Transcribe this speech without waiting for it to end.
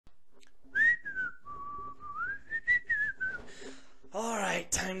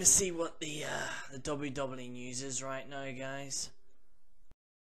Alright, time to see what the WWE news is right now, guys.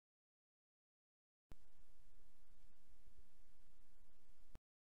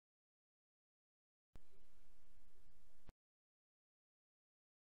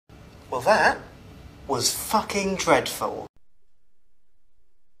 Well, that was fucking dreadful.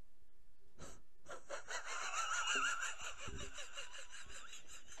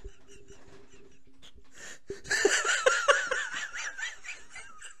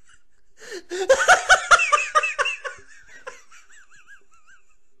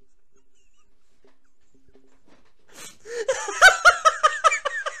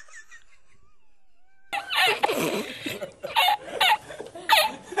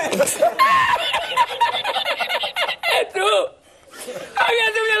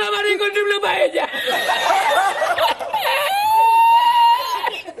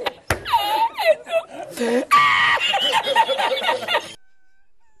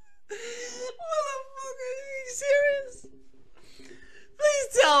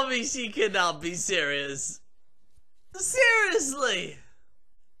 Tell me she cannot be serious. Seriously.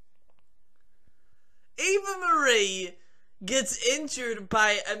 Eva Marie gets injured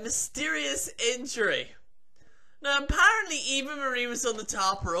by a mysterious injury. Now apparently Eva Marie was on the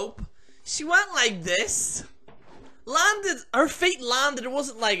top rope. She went like this. Landed, her feet landed, it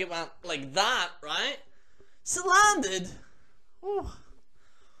wasn't like it went like that, right? So landed. Oh,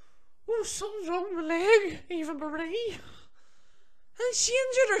 something's wrong with my leg, Eva Marie. And she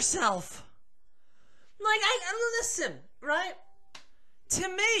injured herself. Like, listen, right? To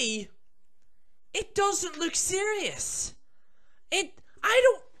me, it doesn't look serious. I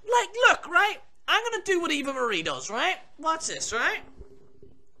don't, like, look, right? I'm gonna do what Eva Marie does, right? Watch this, right?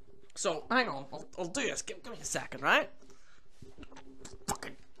 So, hang on, I'll do this. Give me a second, right?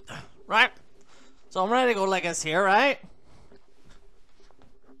 Fucking, right? So I'm ready to go like this here, right?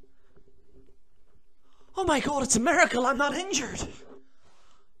 Oh my god, it's a miracle I'm not injured.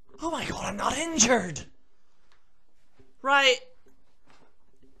 Oh my god, I'm not injured. Right.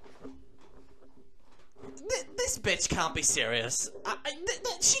 This bitch can't be serious.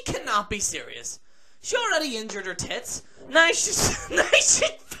 She cannot be serious. She already injured her tits. Now she injured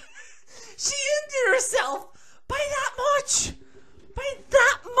herself by that much. By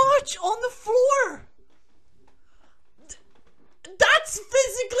that much on the floor. That's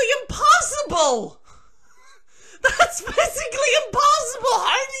physically impossible. That's physically impossible!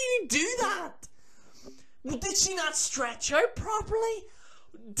 How do you do that? Did she not stretch out properly?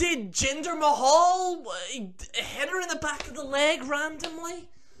 Did Jinder Mahal hit her in the back of the leg randomly?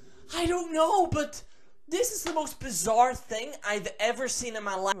 I don't know, but this is the most bizarre thing I've ever seen in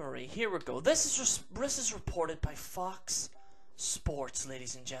my life. Here we go. This is reported by Fox Sports,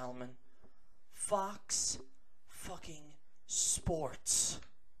 ladies and gentlemen. Fox fucking Sports.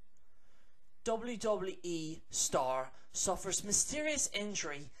 WWE star suffers mysterious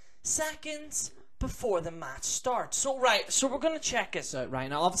injury seconds before the match starts. So we're gonna check this out right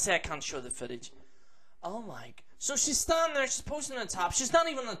now. Obviously I can't show the footage. Oh my, so she's standing there, she's posing on top. She's not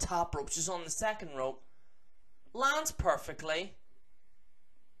even on the top rope, she's on the second rope. Lands perfectly.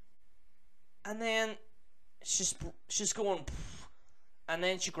 And then she's going, and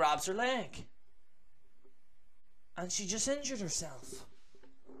then she grabs her leg. And she just injured herself.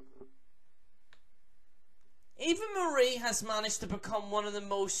 Eva Marie has managed to become one of the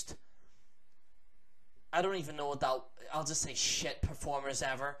most, I don't even know what that, I'll just say shit performers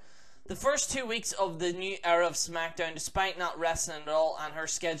ever. The first 2 weeks of the new era of SmackDown, despite not wrestling at all, and her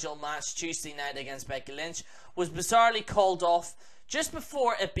scheduled match Tuesday night against Becky Lynch was bizarrely called off just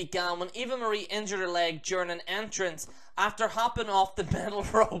before it began when Eva Marie injured her leg during an entrance after hopping off the middle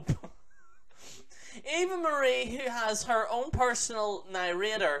rope. Eva Marie, who has her own personal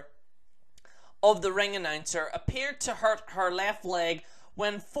narrator of the ring announcer, appeared to hurt her left leg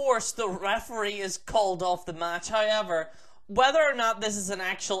when forced. The referee is called off the match. However, whether or not this is an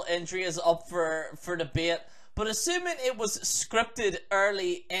actual injury is up for debate, but assuming it was scripted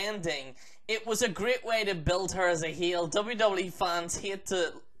early ending, it was a great way to build her as a heel. WWE fans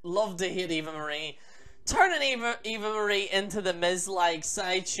love to hate Eva Marie, turning Eva Marie into the Miz-like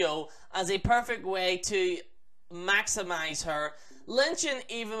sideshow as a perfect way to maximize her. Lynch and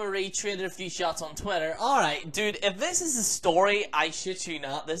Eva Marie traded a few shots on Twitter. Alright, dude, if this is a story, I shit you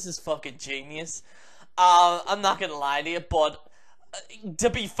not, this is fucking genius. I'm not gonna lie to you, but to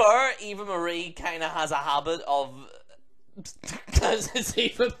be fair, Eva Marie kind of has a habit of... because it's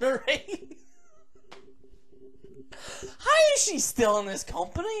Eva Marie. How is she still in this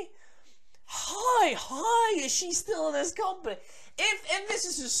company? How is she still in this company? If this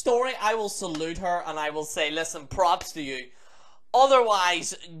is a story, I will salute her and I will say, listen, props to you.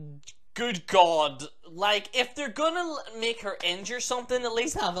 Otherwise, good God. Like, if they're gonna make her injure something, at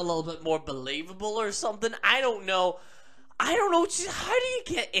least have a little bit more believable or something. I don't know. How do you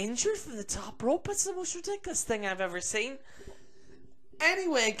get injured from the top rope? It's the most ridiculous thing I've ever seen.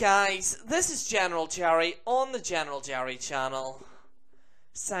 Anyway, guys, this is General Jerry on the General Jerry channel.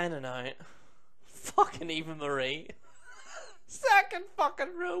 Signing out. Fucking Eva Marie. Second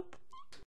fucking rope.